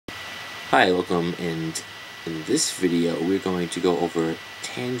Hi, welcome, and in this video we're going to go over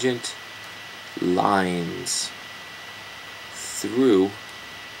tangent lines through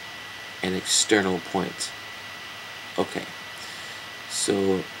an external point. Okay,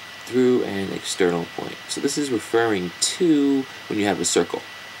 so through an external point. So this is referring to when you have a circle,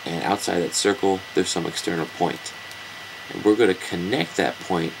 and outside that circle there's some external point. And we're going to connect that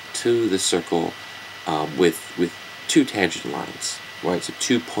point to the circle with two tangent lines. Right, so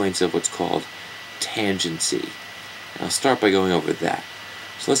 2 points of what's called tangency. And I'll start by going over that.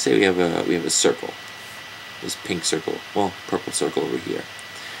 So let's say we have a circle, this pink circle, well, purple circle over here,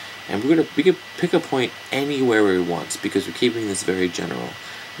 and we could pick a point anywhere we want because we're keeping this very general.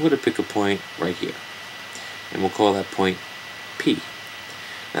 We're going to pick a point right here, and we'll call that point P.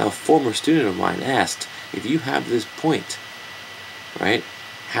 Now, a former student of mine asked, if you have this point, right,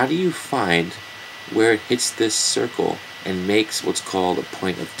 how do you find where it hits this circle and makes what's called a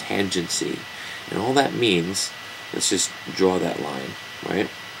point of tangency? And all that means, let's just draw that line, right?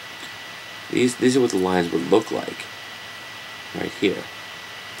 These are what the lines would look like right here.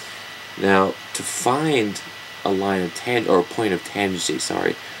 Now, to find a line of or a point of tangency,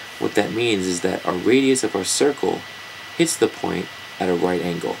 sorry, what that means is that our radius of our circle hits the point at a right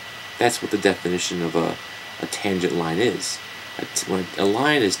angle. That's what the definition of a tangent line is. When a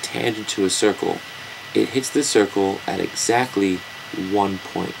line is tangent to a circle, it hits the circle at exactly 1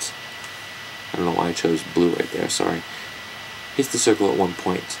 point. I don't know why I chose blue right there, sorry. Hits the circle at 1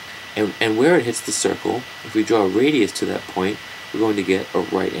 point. And where it hits the circle, if we draw a radius to that point, we're going to get a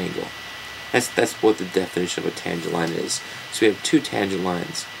right angle. That's what the definition of a tangent line is. So we have two tangent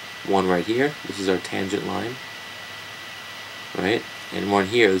lines. One right here, this is our tangent line, right? And one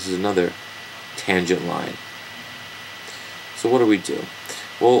here, this is another tangent line. So what do we do?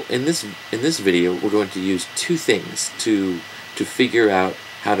 Well, in this video, we're going to use two things to figure out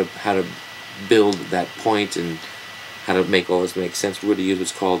how to build that point and how to make all this make sense. We're going to use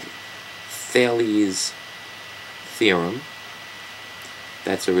what's called Falyse Theorem.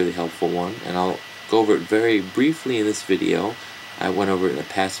 That's a really helpful one, and I'll go over it very briefly in this video. I went over it in a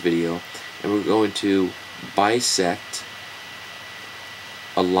past video, and we're going to bisect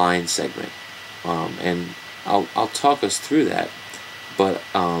a line segment, and I'll talk us through that. But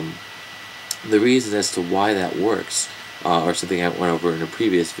the reason as to why that works are something I went over in a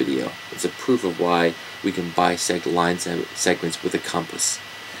previous video. It's a proof of why we can bisect line segments with a compass,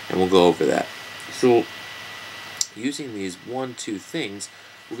 and we'll go over that. So using these 1-2 things,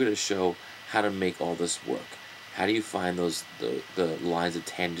 we're going to show how to make all this work. How do you find the lines of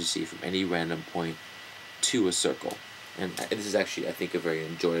tangency from any random point to a circle? And this is actually, I think, a very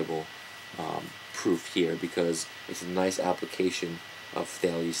enjoyable proof here because it's a nice application of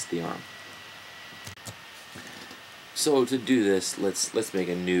Falyse Theorem. So to do this, let's make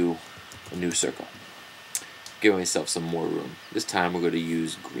a new circle. Give myself some more room. This time we're going to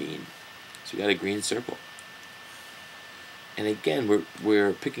use green. So we got a green circle. And again,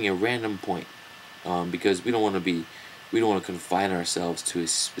 we're picking a random point because we don't want to confine ourselves to a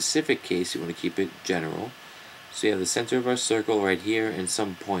specific case. We want to keep it general. So you have the center of our circle right here and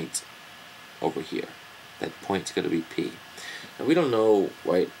some point over here. That point's going to be P. Now we don't know,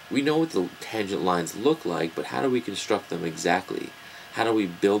 right? We know what the tangent lines look like, but how do we construct them exactly? How do we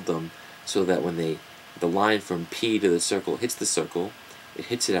build them so that when the line from P to the circle hits the circle, it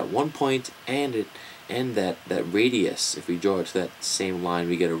hits it at 1 point, and that radius, if we draw it to that same line,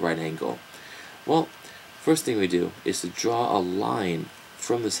 we get a right angle? Well, first thing we do is to draw a line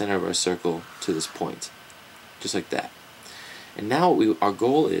from the center of our circle to this point, just like that. And now our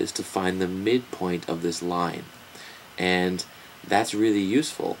goal is to find the midpoint of this line. And that's really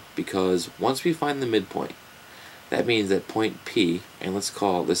useful because once we find the midpoint, that means that point P, and let's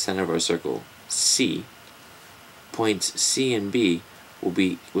call the center of our circle C, points C and B will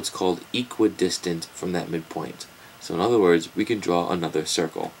be what's called equidistant from that midpoint. So in other words, we can draw another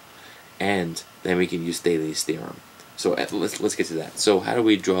circle, and then we can use Falyse theorem. So let's get to that. So how do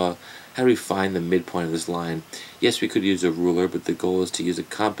we find the midpoint of this line? Yes, we could use a ruler, but the goal is to use a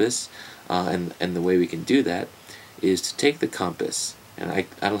compass, and the way we can do that is to take the compass, and I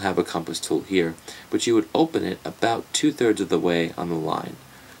don't have a compass tool here, but you would open it about 2/3 of the way on the line.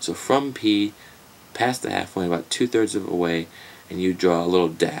 So from P past the half point, about 2/3 of the way, and you draw a little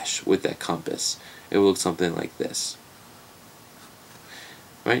dash with that compass. It will look something like this.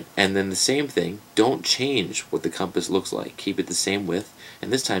 Right? And then the same thing, don't change what the compass looks like. Keep it the same width,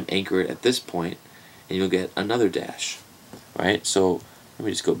 and this time anchor it at this point, and you'll get another dash. Right? So let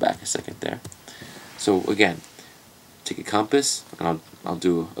me just go back a second there. So again, take a compass, and I'll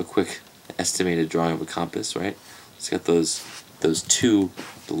do a quick estimated drawing of a compass, right? Let's get those those two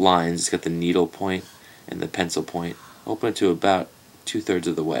lines, it's got the needle point and the pencil point, open it to about 2/3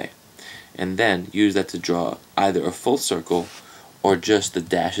 of the way, and then use that to draw either a full circle or just the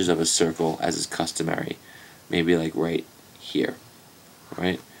dashes of a circle as is customary, maybe like right here,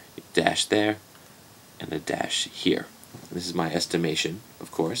 right? Dash there and a dash here. This is my estimation,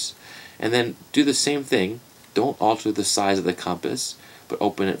 of course. And then do the same thing. Don't alter the size of the compass, but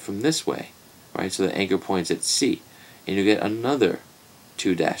open it from this way, right? So the anchor point's at C, and you get another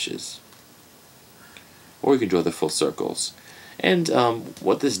 2 dashes. Or you can draw the full circles. And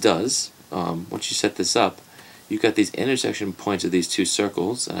what this does, once you set this up, you've got these intersection points of these 2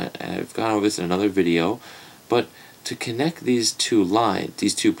 circles, and I've gone over this in another video, but to connect these 2 lines,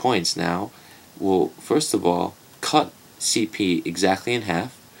 these 2 points now, we'll first of all cut CP exactly in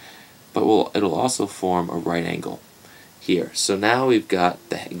half, but it'll also form a right angle here. So now we've got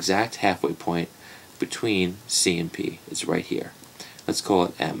the exact halfway point between C and P. It's right here. Let's call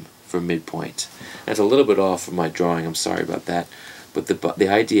it M for midpoint. That's a little bit off from my drawing, I'm sorry about that, but the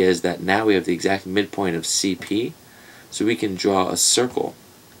idea is that now we have the exact midpoint of CP, so we can draw a circle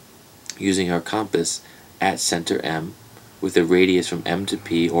using our compass at center M with a radius from M to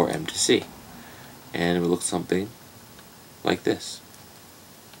P or M to C. And it will look something like this.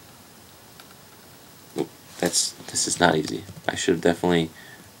 Oop, this is not easy. I should have definitely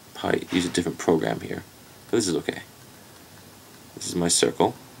probably used a different program here. But this is okay. This is my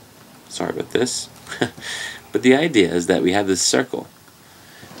circle. Sorry about this. But the idea is that we have this circle.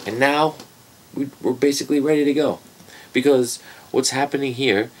 And now we're basically ready to go. Because what's happening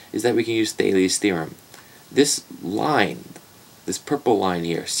here is that we can use Falyse Theorem. This line, this purple line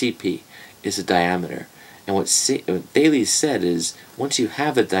here, CP, is a diameter. And what Falyse said is, once you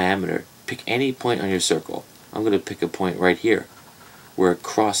have a diameter, pick any point on your circle. I'm going to pick a point right here, where it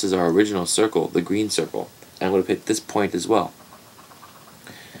crosses our original circle, the green circle. And I'm going to pick this point as well,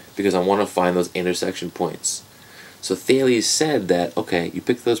 because I want to find those intersection points. So Falyse said that, okay, you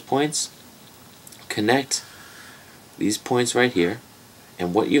pick those points, connect these points right here,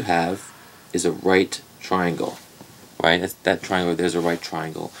 and what you have is a right triangle. Right? That triangle, there's a right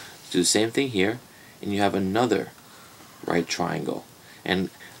triangle. Do the same thing here, and you have another right triangle. And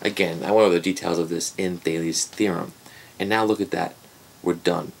again, I went over the details of this in Falyse Theorem. And now look at that. We're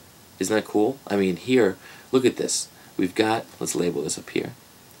done. Isn't that cool? I mean, here, look at this. We've got, let's label this up here.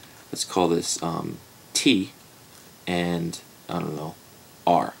 Let's call this T and, I don't know,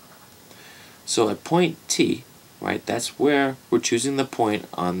 R. So at point T, right, that's where we're choosing the point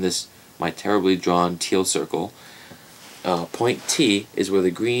on this, my terribly drawn teal circle. Point T is where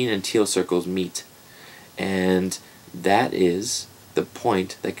the green and teal circles meet, and that is the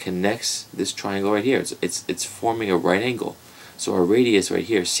point that connects this triangle right here. It's forming a right angle. So our radius right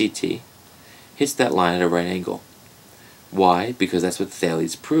here, CT, hits that line at a right angle. Why? Because that's what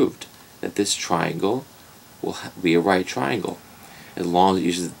Falyse proved, that this triangle will be a right triangle as long as it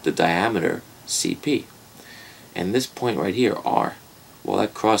uses the diameter CP. And this point right here, R, well,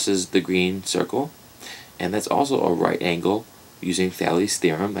 that crosses the green circle, and that's also a right angle using Falyse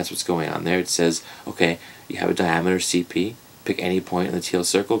Theorem. That's what's going on there. It says, okay, you have a diameter CP, pick any point in the teal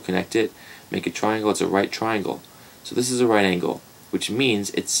circle, connect it, make a triangle. It's a right triangle. So this is a right angle, which means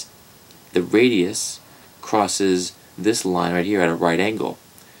it's the radius crosses this line right here at a right angle.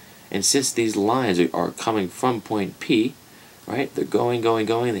 And since these lines are coming from point P, right, they're going,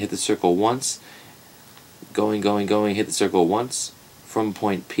 they hit the circle once, going, hit the circle once from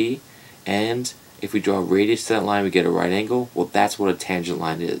point P, and if we draw a radius to that line, we get a right angle. Well, that's what a tangent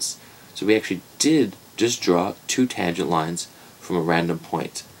line is. So we actually did just draw 2 tangent lines from a random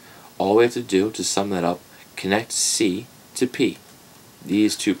point. All we have to do to sum that up, connect C to P,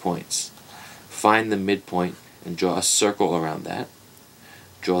 these 2 points. Find the midpoint and draw a circle around that.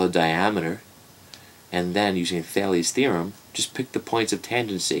 Draw the diameter, and then using Falyse Theorem, just pick the points of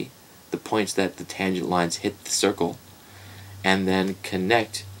tangency, the points that the tangent lines hit the circle, and then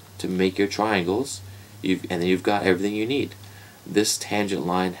connect to make your triangles, and then you've got everything you need. This tangent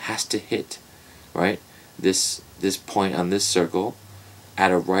line has to hit, right, this point on this circle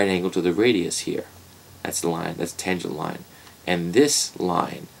at a right angle to the radius here. That's the line, that's tangent line. And this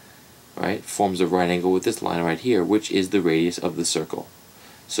line, right, forms a right angle with this line right here, which is the radius of the circle.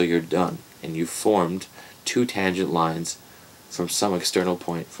 So you're done, and you've formed 2 tangent lines from some external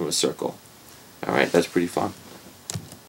point from a circle. Alright, that's pretty fun.